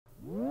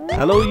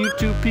Hello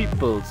YouTube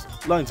peoples,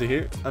 Lindsay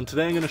here, and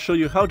today I'm going to show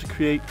you how to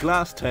create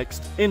glass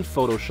text in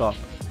Photoshop.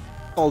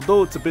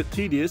 Although it's a bit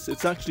tedious,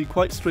 it's actually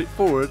quite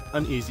straightforward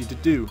and easy to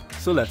do,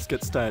 so let's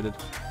get started.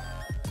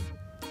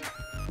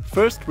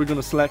 First we're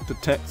going to select the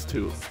text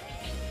tool.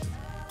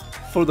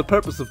 For the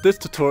purpose of this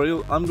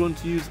tutorial I'm going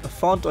to use a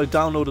font I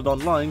downloaded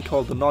online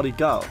called the Naughty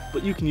Gal,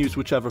 but you can use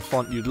whichever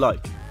font you'd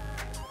like.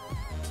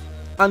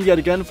 And yet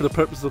again, for the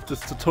purpose of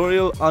this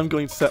tutorial I'm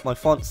going to set my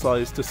font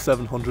size to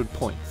 700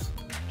 points.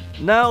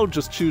 Now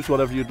just choose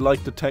whatever you'd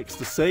like the text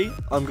to say.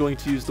 I'm going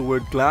to use the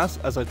word glass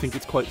as I think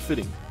it's quite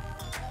fitting.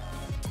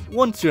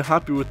 Once you're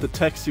happy with the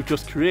text you've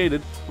just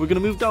created, we're going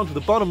to move down to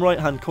the bottom right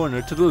hand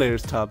corner to the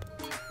Layers tab.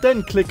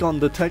 Then click on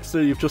the text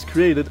layer you've just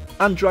created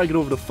and drag it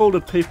over the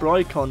folded paper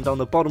icon down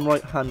the bottom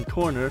right hand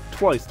corner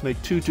twice to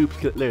make 2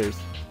 duplicate layers.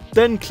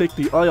 Then click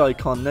the eye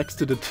icon next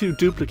to the 2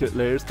 duplicate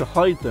layers to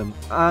hide them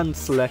and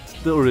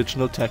select the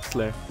original text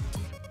layer.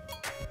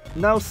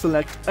 Now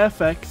select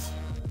FX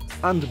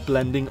and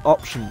blending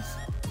options.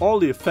 All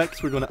the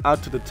effects we're going to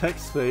add to the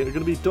text today are going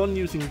to be done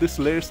using this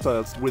layer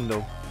styles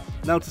window.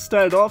 Now to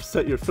start off,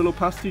 set your fill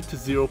opacity to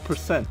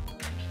 0%.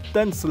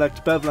 Then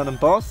select bevel and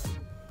emboss.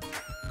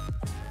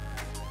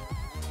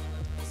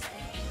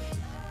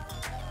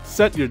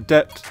 Set your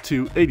depth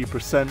to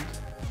 80%.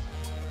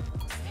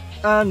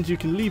 And you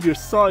can leave your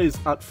size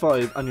at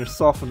 5 and your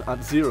soften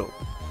at 0.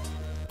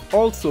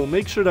 Also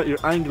make sure that your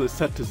angle is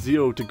set to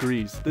 0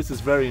 degrees. This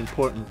is very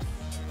important.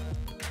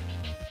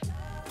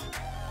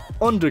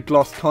 Under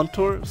gloss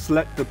contour,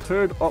 select the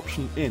third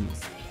option in.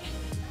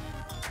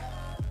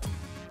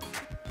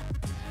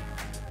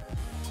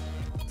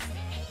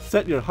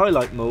 Set your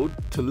highlight mode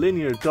to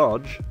linear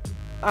dodge,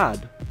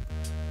 add,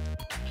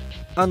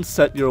 and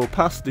set your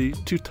opacity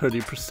to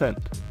 30%.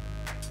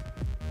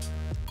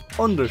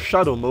 Under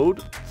shadow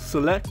mode,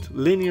 select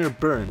linear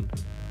burn,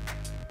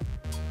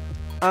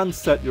 and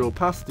set your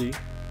opacity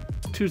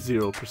to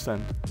 0%.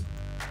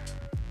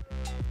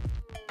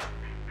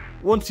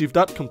 Once you've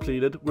that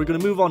completed, we're going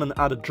to move on and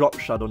add a drop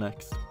shadow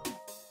next.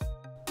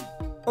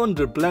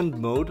 Under blend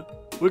mode,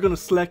 we're going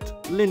to select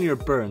linear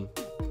burn.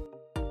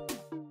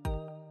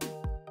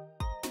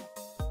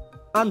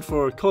 And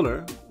for our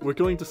colour, we're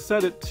going to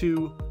set it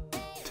to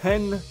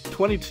 10,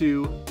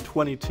 22,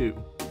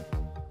 22.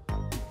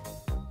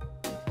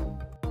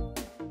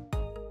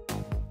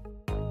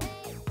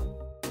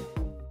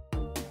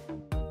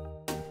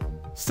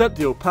 Set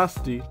the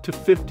opacity to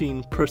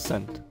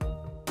 15%.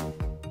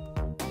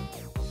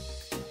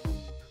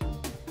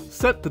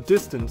 Set the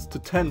distance to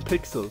 10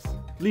 pixels,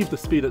 leave the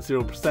speed at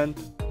 0%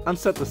 and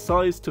set the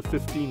size to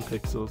 15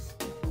 pixels.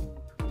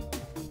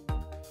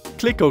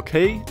 Click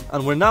OK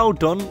and we're now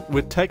done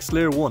with text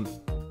layer 1.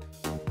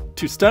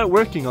 To start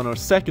working on our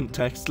second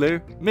text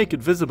layer, make it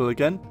visible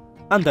again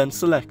and then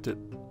select it.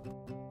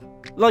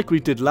 Like we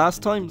did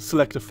last time,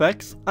 select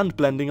effects and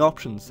blending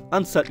options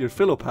and set your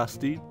fill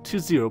opacity to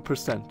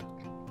 0%.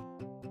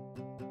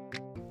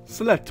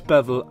 Select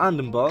bevel and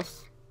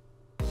emboss.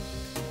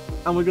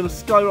 And we're going to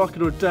skyrocket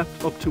our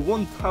depth up to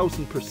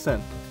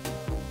 1000%.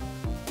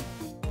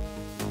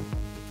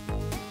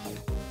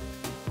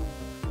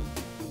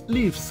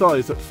 Leave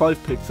size at 5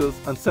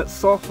 pixels and set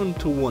soften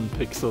to 1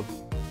 pixel.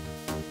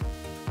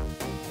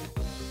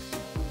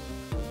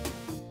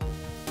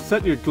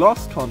 Set your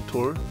gloss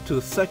contour to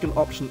the second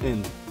option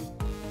in.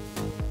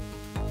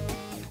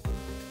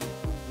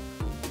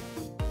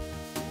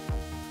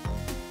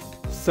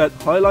 Set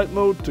highlight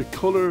mode to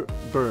color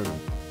burn.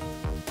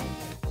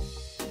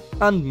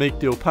 And make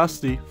the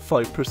opacity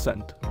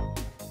 5%.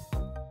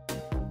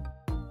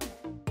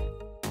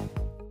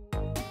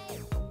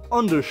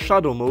 Under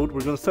shadow mode,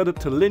 we're going to set it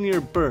to linear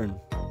burn.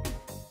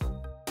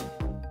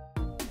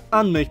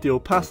 And make the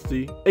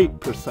opacity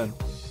 8%.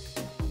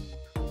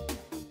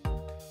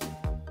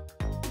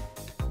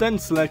 Then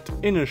select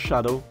inner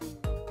shadow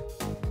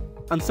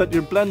and set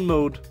your blend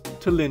mode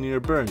to linear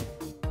burn.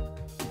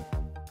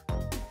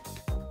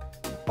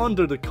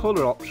 Under the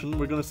color option,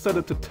 we're going to set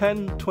it to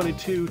 10,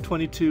 22,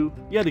 22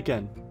 yet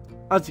again.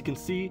 As you can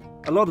see,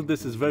 a lot of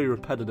this is very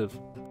repetitive.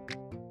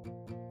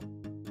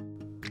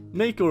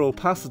 Make our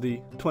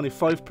opacity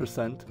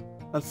 25%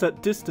 and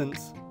set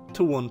distance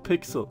to 1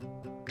 pixel.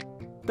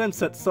 Then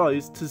set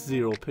size to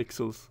 0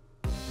 pixels.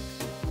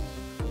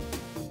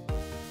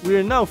 We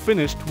are now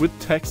finished with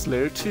text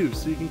layer 2,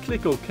 so you can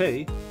click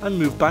OK and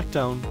move back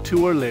down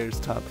to our layers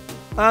tab.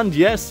 And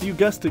yes, you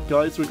guessed it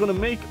guys, we're going to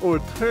make our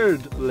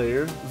third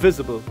layer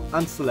visible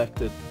and select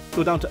it.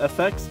 Go down to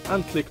FX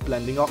and click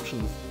blending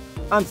options.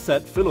 And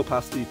set fill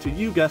opacity to,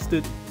 you guessed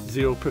it,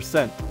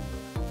 0%.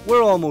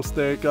 We're almost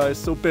there guys,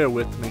 so bear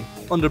with me.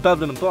 Under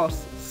bevel and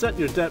emboss, set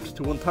your depth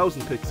to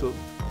 1000 pixels,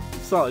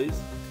 size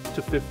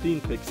to 15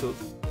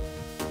 pixels,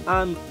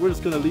 and we're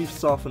just going to leave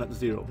soften at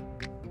 0.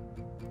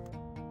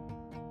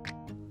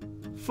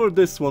 For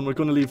this one we're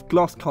going to leave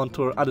gloss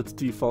contour at its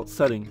default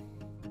setting.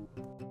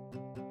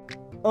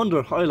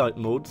 Under highlight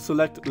mode,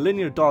 select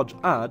linear dodge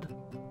add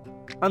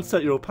and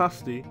set your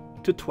opacity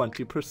to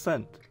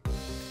 20%.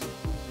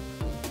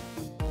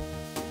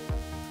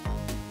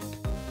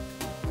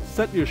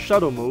 Set your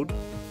shadow mode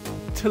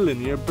to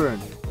linear burn,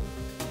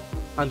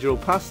 and your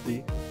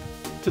opacity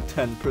to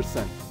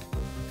 10%.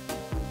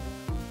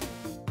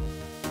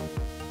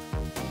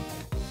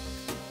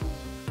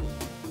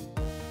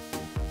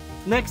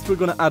 Next, we're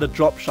going to add a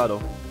drop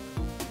shadow.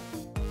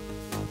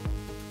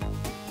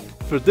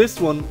 For this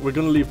one, we're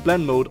going to leave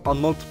blend mode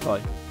on multiply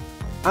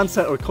and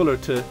set our color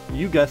to,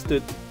 you guessed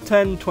it,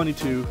 10,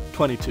 22,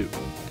 22.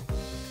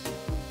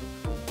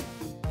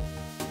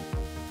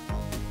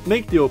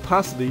 Make the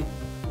opacity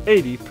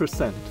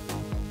 80%.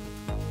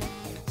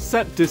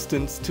 Set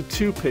distance to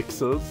 2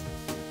 pixels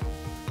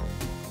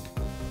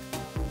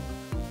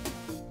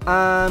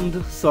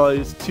and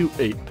size to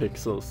 8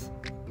 pixels.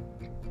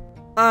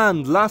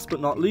 And last but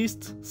not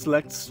least,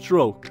 select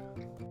stroke.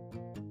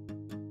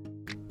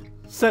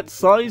 Set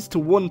size to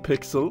 1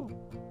 pixel,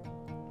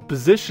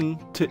 position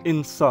to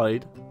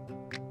inside,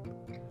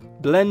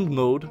 blend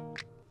mode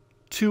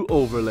to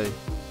overlay,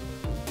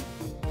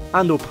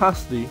 and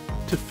opacity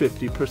to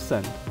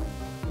 50%.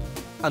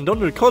 And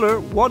under color,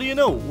 what do you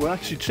know? We're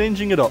actually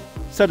changing it up.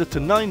 Set it to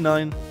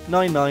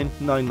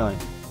 999999.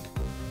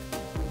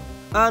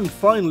 And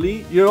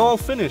finally, you're all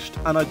finished,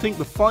 and I think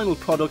the final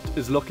product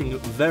is looking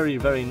very,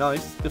 very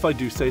nice, if I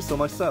do say so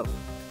myself.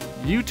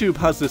 YouTube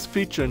has this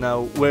feature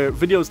now where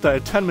videos that are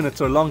 10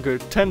 minutes or longer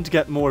tend to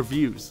get more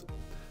views.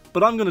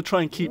 But I'm going to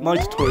try and keep my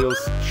tutorials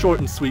short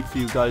and sweet for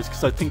you guys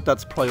because I think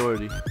that's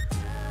priority.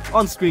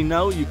 On screen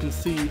now you can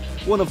see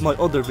one of my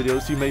other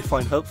videos you may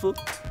find helpful.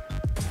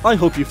 I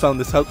hope you found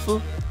this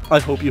helpful, I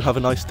hope you have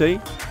a nice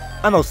day,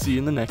 and I'll see you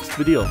in the next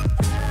video.